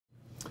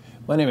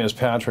My name is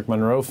Patrick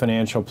Munro,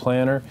 financial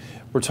planner.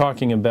 We're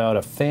talking about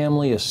a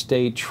family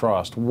estate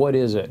trust. What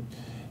is it?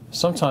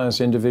 Sometimes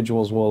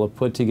individuals will have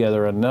put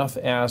together enough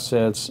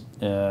assets,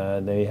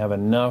 they have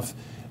enough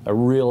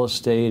real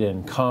estate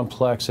and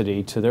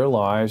complexity to their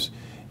lives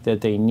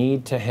that they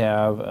need to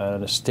have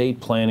an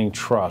estate planning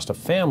trust, a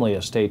family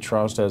estate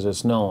trust as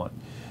it's known.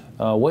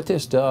 What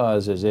this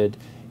does is it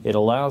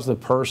allows the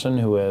person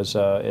who is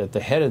at the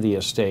head of the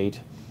estate,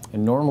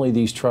 and normally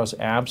these trusts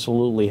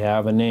absolutely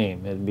have a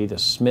name. It'd be the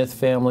Smith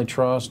Family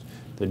Trust,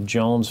 the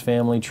Jones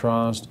Family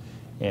Trust,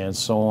 and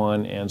so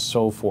on and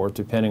so forth,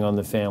 depending on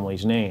the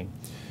family's name.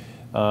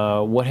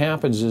 What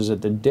happens is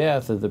at the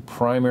death of the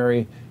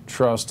primary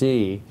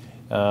trustee,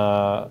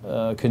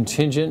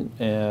 contingent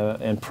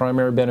and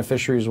primary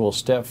beneficiaries will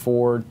step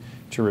forward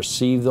to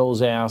receive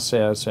those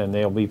assets, and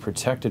they'll be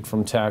protected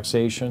from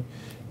taxation.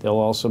 They'll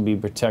also be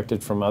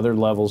protected from other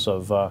levels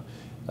of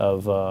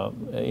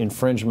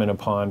infringement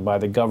upon by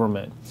the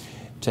government.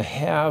 To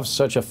have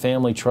such a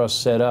family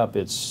trust set up,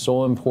 it's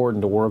so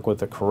important to work with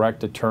the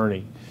correct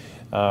attorney.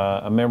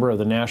 A member of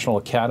the National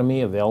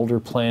Academy of Elder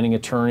Planning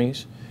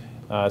Attorneys.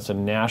 It's a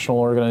national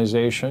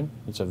organization.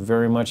 It's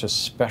very much a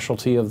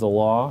specialty of the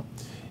law.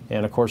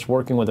 And of course,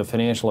 working with a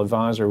financial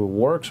advisor who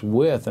works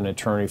with an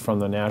attorney from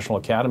the National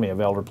Academy of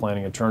Elder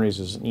Planning Attorneys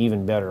is an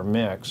even better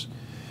mix.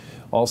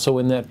 Also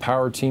in that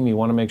power team, you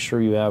want to make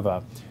sure you have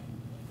a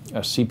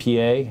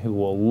CPA who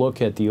will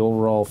look at the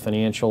overall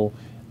financial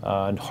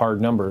and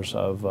hard numbers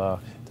of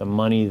the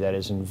money that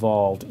is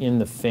involved in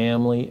the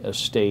family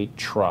estate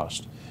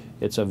trust.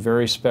 It's a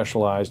very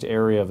specialized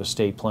area of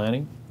estate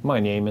planning. My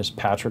name is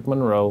Patrick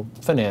Munro,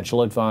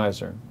 financial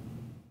advisor.